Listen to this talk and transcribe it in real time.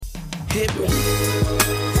Hit me.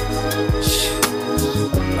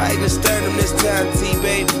 Like the sternum this time,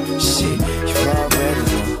 T-baby. Shit, you already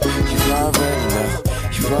know. You already know.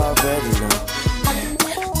 You already know.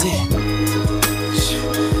 Damn.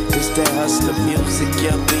 This that hustler music,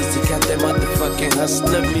 young Beastie got that motherfucking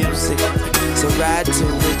hustler music. So ride to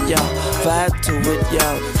it, y'all. Vibe to it,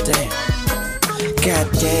 y'all. Damn.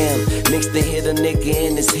 Goddamn, next to hit a nigga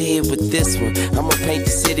in his head with this one. I'ma paint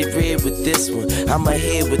the city red with this one. I'ma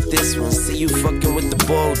hit with this one. See you fucking with the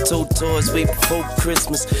ball, 2 toys way before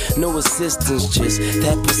Christmas. No assistance, just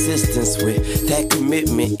that persistence with that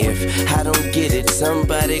commitment. If I don't get it,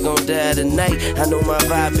 somebody gon' die tonight. I know my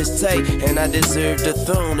vibe is tight, and I deserve the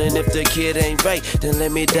throne. And if the kid ain't right, then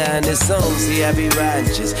let me die in this song. See, I be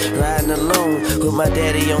riding, just riding alone with my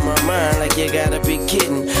daddy on my mind. Like you gotta be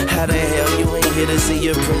kidding. How the hell you ain't here to see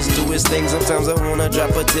your prince do his thing? Sometimes I wanna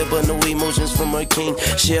drop a tip, but no emotions from a king.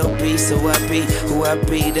 Shall be, so I be who I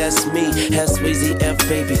be. That's me, that's Weezy F,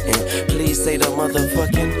 baby. And please say the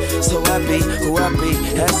motherfucking. So I be who I be.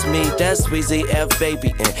 That's me, that's Weezy F,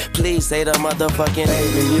 baby. And please say the motherfucking.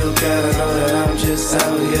 Baby, you gotta know that I'm just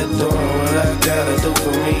out here doing what I gotta do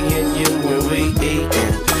for me and you when we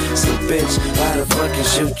eatin'. So bitch, why the fuck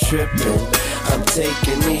is you trippin'? I'm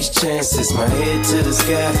taking these chances, my head to the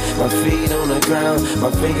sky, my feet on the ground,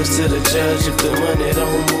 my fingers to the judge. If the money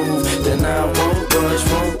don't move, then I won't budge,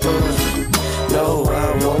 won't budge. No,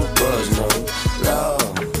 I won't budge, no.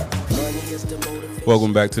 Money is the motivation.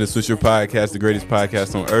 Welcome back to the Swisher Podcast, the greatest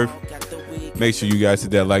podcast on earth. Make sure you guys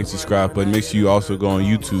hit that like, subscribe button. Make sure you also go on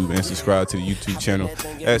YouTube and subscribe to the YouTube channel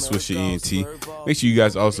at Swisher ENT. Make sure you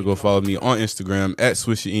guys also go follow me on Instagram at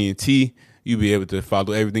Swisher ENT. You'll be able to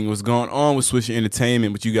follow everything that's going on with Swisher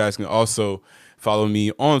Entertainment, but you guys can also follow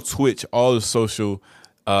me on Twitch. All the social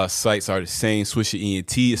sites are the same, Swisher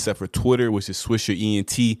ENT, except for Twitter, which is Swisher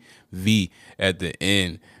ENT V at the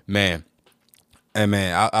end. Man, and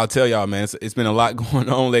man, I'll tell y'all, man, it's been a lot going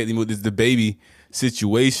on lately with this DaBaby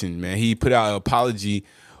situation, man. He put out an apology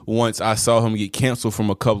once I saw him get canceled from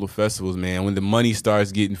a couple of festivals, man. When the money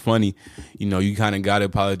starts getting funny, you know, you kind of got to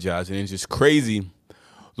apologize. And it's just crazy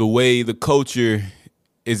the way the culture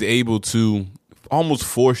is able to almost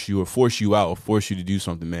force you out or force you to do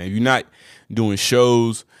something, man. If you're not doing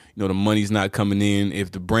shows, you know, the money's not coming in.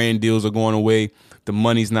 If the brand deals are going away, the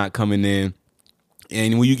money's not coming in.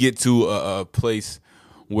 And when you get to a place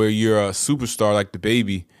where you're a superstar like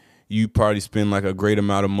DaBaby, you probably spend like a great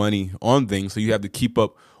amount of money on things. So you have to keep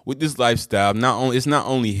up with this lifestyle. It's not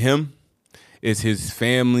only him, it's his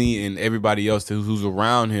family and everybody else who's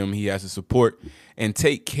around him. He has to support and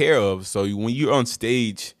take care of. So when you're on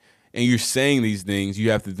stage and you're saying these things,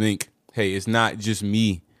 you have to think, hey, it's not just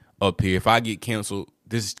me up here. If I get canceled,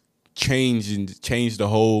 this change the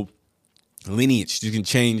whole lineage. You can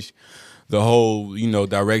change the whole, you know,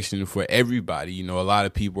 direction for everybody. You know, a lot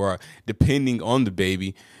of people are depending on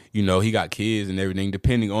DaBaby. You know, he got kids and everything,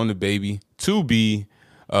 depending on DaBaby to be,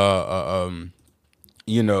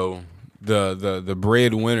 you know, the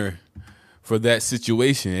breadwinner for that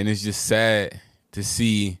situation. And it's just sad to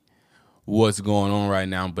see what's going on right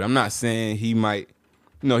now. But I'm not saying he might,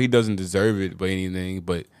 you know, he doesn't deserve it by anything.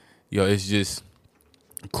 But, yo, it's just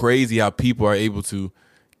crazy how people are able to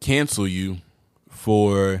cancel you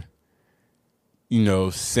for, you know,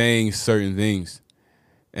 saying certain things.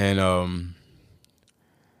 And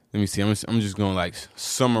let me see. I'm just going to like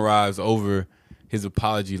summarize over his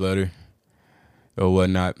apology letter or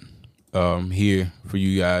whatnot here for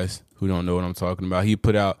you guys who don't know what I'm talking about. He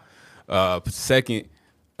put out a second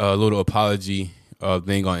little apology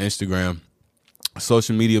thing on Instagram.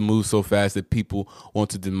 Social media moves so fast that people want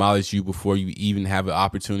to demolish you before you even have an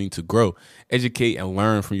opportunity to grow, educate, and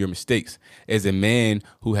learn from your mistakes. As a man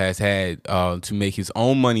who has had to make his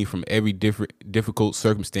own money from every difficult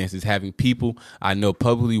circumstances, having people I know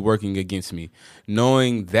publicly working against me,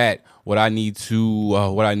 knowing that what I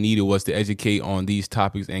needed was to educate on these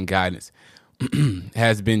topics and guidance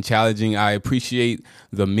has been challenging. I appreciate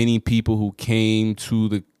the many people who came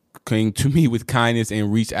to me with kindness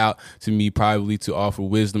and reached out to me privately to offer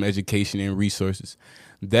wisdom, education, and resources.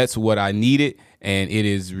 That's what I needed, and it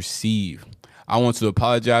is received. I want to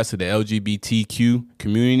apologize to the LGBTQ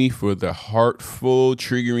community for the hurtful,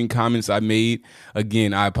 triggering comments I made.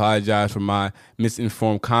 Again, I apologize for my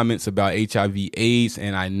misinformed comments about HIV/AIDS,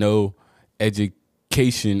 and I know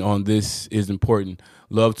education on this is important.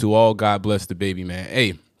 Love to all. God bless DaBaby, man.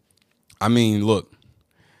 Hey, I mean, look.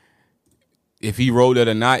 If he wrote it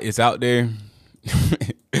or not, it's out there.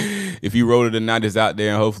 If he wrote it or not, it's out there,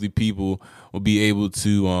 and hopefully people will be able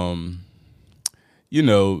to,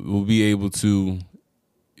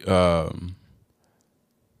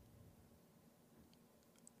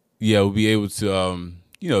 will be able to,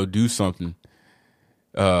 do something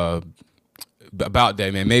about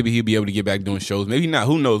that, man. Maybe he'll be able to get back doing shows. Maybe not.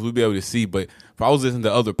 Who knows? We'll be able to see. But if I was listening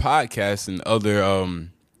to other podcasts and other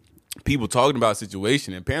people talking about the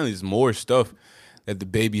situation, apparently there's more stuff that the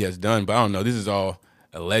baby has done. But I don't know. This is all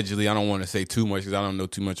allegedly. I don't want to say too much because I don't know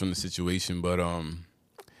too much on the situation. But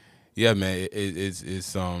yeah, man,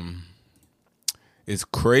 it's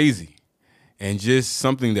crazy. And just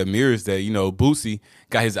something that mirrors that, Boosie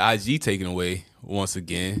got his IG taken away once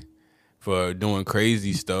again for doing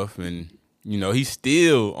crazy stuff. And, he's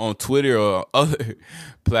still on Twitter or other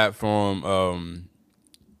platform,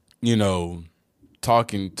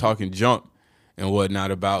 talking junk and whatnot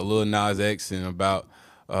about Lil Nas X and about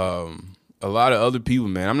a lot of other people,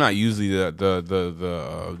 man. I'm not usually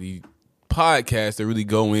the podcasts that really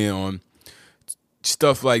go in on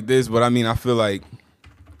stuff like this, but I mean, I feel like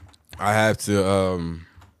I have to,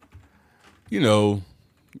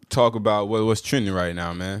 talk about what's trending right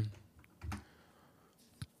now, man.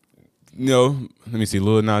 Let me see.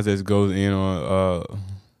 Lil Nas X goes in on.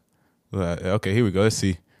 Okay, here we go. Let's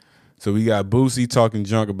see. So we got Boosie talking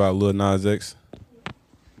junk about Lil Nas X.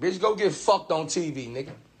 Bitch, go get fucked on TV,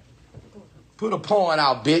 nigga. Put a porn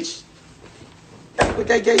out, bitch. With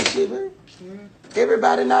that gay shit, man.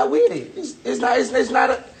 Everybody not with it.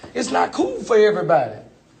 It's not cool for everybody.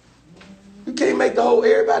 You can't make the whole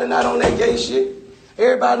everybody not on that gay shit.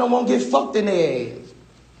 Everybody don't want to get fucked in their ass.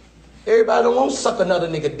 Everybody don't want to suck another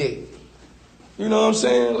nigga dick. You know what I'm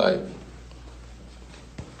saying? Like,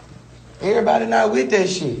 everybody not with that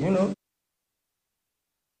shit,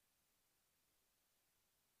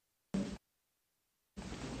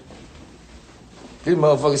 This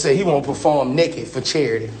motherfucker say he won't perform naked for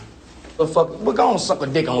charity. We're gonna suck a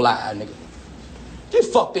dick on live, nigga. Get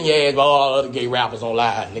fucked in your ass by all other gay rappers on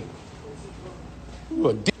live, nigga. You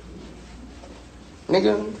a dick.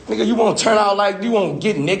 Nigga, you wanna turn out like you wanna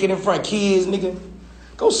get naked in front of kids, nigga?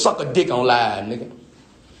 Go suck a dick on live, nigga.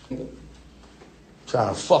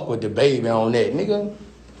 Trying to fuck with the baby on that, nigga.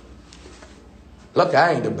 Look,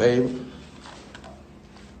 I ain't the baby.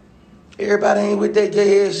 Everybody ain't with that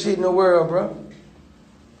gay ass shit in the world, bro.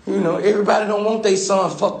 Everybody don't want their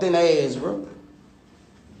son fucked in the ass, bro.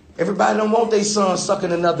 Everybody don't want their son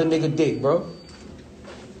sucking another nigga dick, bro.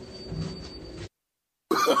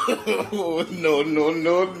 No.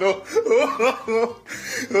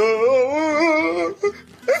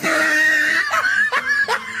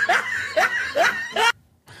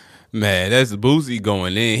 Man, that's Boosie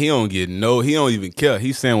going in. He don't even care.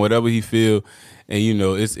 He's saying whatever he feel, and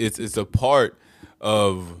it's a part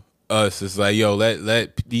of us. It's like, yo,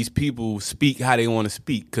 let these people speak how they want to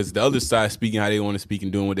speak, because the other side speaking how they want to speak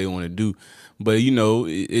and doing what they want to do. But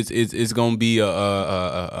it's gonna be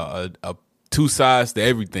a two sides to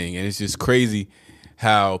everything, and it's just crazy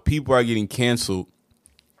how people are getting canceled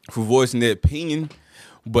for voicing their opinion.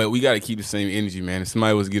 But we got to keep the same energy, man. If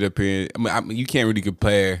somebody was to get up here, you can't really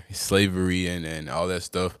compare slavery and all that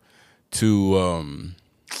stuff to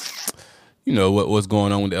what's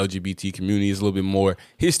going on with the LGBT community. Is a little bit more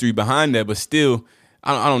history behind that, but still,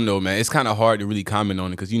 I don't know, man. It's kind of hard to really comment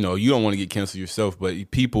on it because you don't want to get canceled yourself, but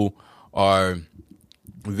people are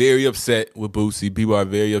very upset with Boosie. People are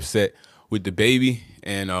very upset with the baby,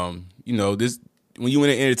 and this, when you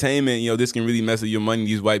in entertainment, this can really mess up your money.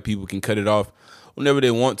 These white people can cut it off whenever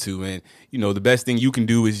they want to, and the best thing you can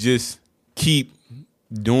do is just keep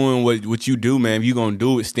doing what you do, man. If you're gonna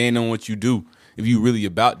do it, stand on what you do. If you really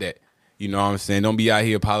about that, you know what I'm saying. Don't be out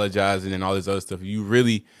here apologizing and all this other stuff. If you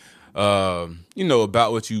really, about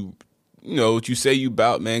what what you say you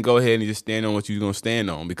about, man, go ahead and just stand on what you're gonna stand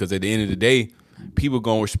on. Because at the end of the day, people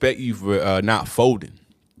gonna respect you for not folding.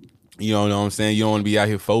 You know what I'm saying. You don't want to be out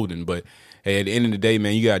here folding, but hey, at the end of the day,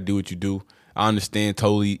 man, you gotta do what you do. I understand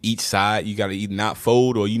totally each side. You got to either not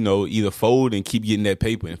fold or, either fold and keep getting that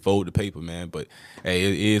paper and fold the paper, man. But, hey,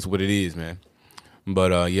 it is what it is, man.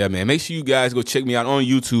 But, yeah, man, make sure you guys go check me out on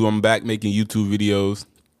YouTube. I'm back making YouTube videos.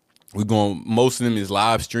 Most of them is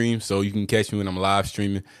live stream, so you can catch me when I'm live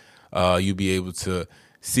streaming. You'll be able to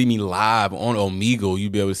see me live on Omegle.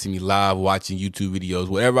 You'll be able to see me live watching YouTube videos.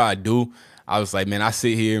 Whatever I do, I was like, man, I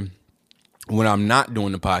sit here when I'm not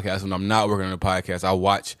doing the podcast, when I'm not working on the podcast, I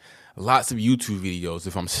watch lots of YouTube videos.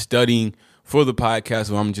 If I'm studying for the podcast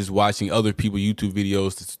or I'm just watching other people YouTube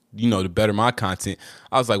videos to better my content,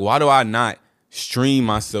 I was like, why do I not stream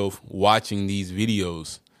myself watching these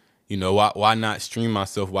videos? Why not stream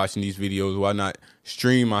myself watching these videos? Why not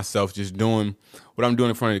stream myself just doing what I'm doing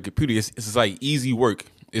in front of the computer? It's like easy work.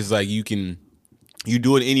 It's like you do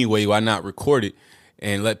it anyway. Why not record it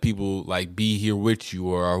and let people like be here with you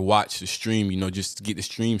or watch the stream, just to get the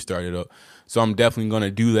stream started up. So I'm definitely going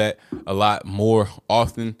to do that a lot more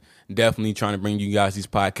often. Definitely trying to bring you guys these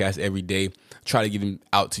podcasts every day. Try to get them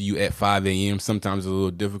out to you at 5 a.m. Sometimes it's a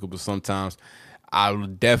little difficult, but sometimes I'll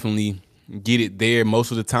definitely get it there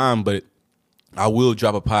most of the time. But I will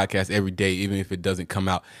drop a podcast every day, even if it doesn't come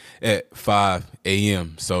out at 5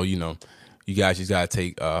 a.m. So, you guys just got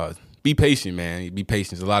to be patient, man. Be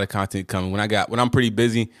patient. There's a lot of content coming. When I'm pretty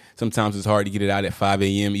busy, sometimes it's hard to get it out at 5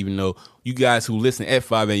 a.m., even though you guys who listen at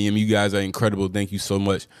 5 a.m., you guys are incredible. Thank you so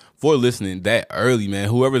much for listening that early, man.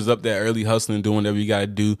 Whoever's up that early hustling, doing whatever you got to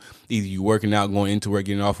do, either you working out, going into work,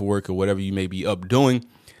 getting off of work, or whatever you may be up doing,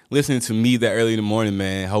 listening to me that early in the morning,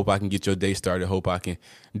 man. Hope I can get your day started. Hope I can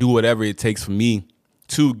do whatever it takes for me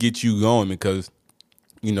to get you going because,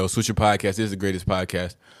 Switcher Podcast is the greatest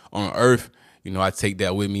podcast on earth. I take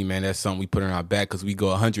that with me, man. That's something we put on our back because we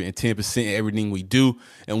go 110% in everything we do.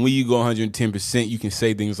 And when you go 110%, you can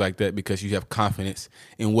say things like that because you have confidence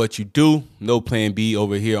in what you do. No plan B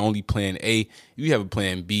over here, only plan A. If you have a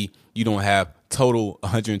plan B, you don't have total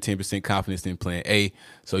 110% confidence in plan A.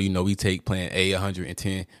 So, we take plan A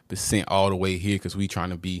 110% all the way here because we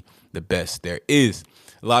trying to be the best there is.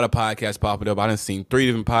 A lot of podcasts popping up. I done seen 3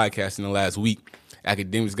 different podcasts in the last week.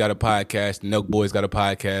 Academics got a podcast, Nelk Boys got a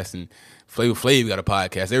podcast, and Flavor Flav got a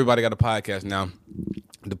podcast. Everybody got a podcast now.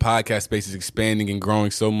 The podcast space is expanding and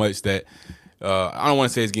growing so much that I don't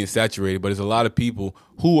want to say it's getting saturated, but there's a lot of people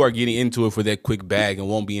who are getting into it for that quick bag and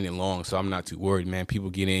won't be in it long. So I'm not too worried, man.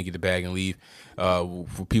 People get in, get the bag, and leave.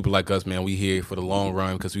 For people like us, man, we here for the long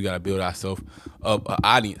run because we got to build ourselves up an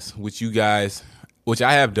audience, which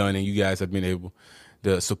I have done, and you guys have been able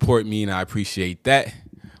to support me, and I appreciate that.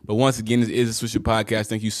 But once again, this is a Switcher Podcast.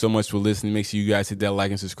 Thank you so much for listening. Make sure you guys hit that like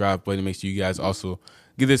and subscribe button. Make sure you guys also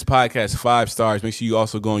give this podcast 5 stars. Make sure you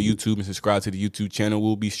also go on YouTube and subscribe to the YouTube channel.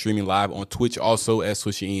 We'll be streaming live on Twitch also at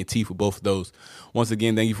Switcher ENT for both of those. Once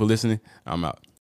again, thank you for listening. I'm out.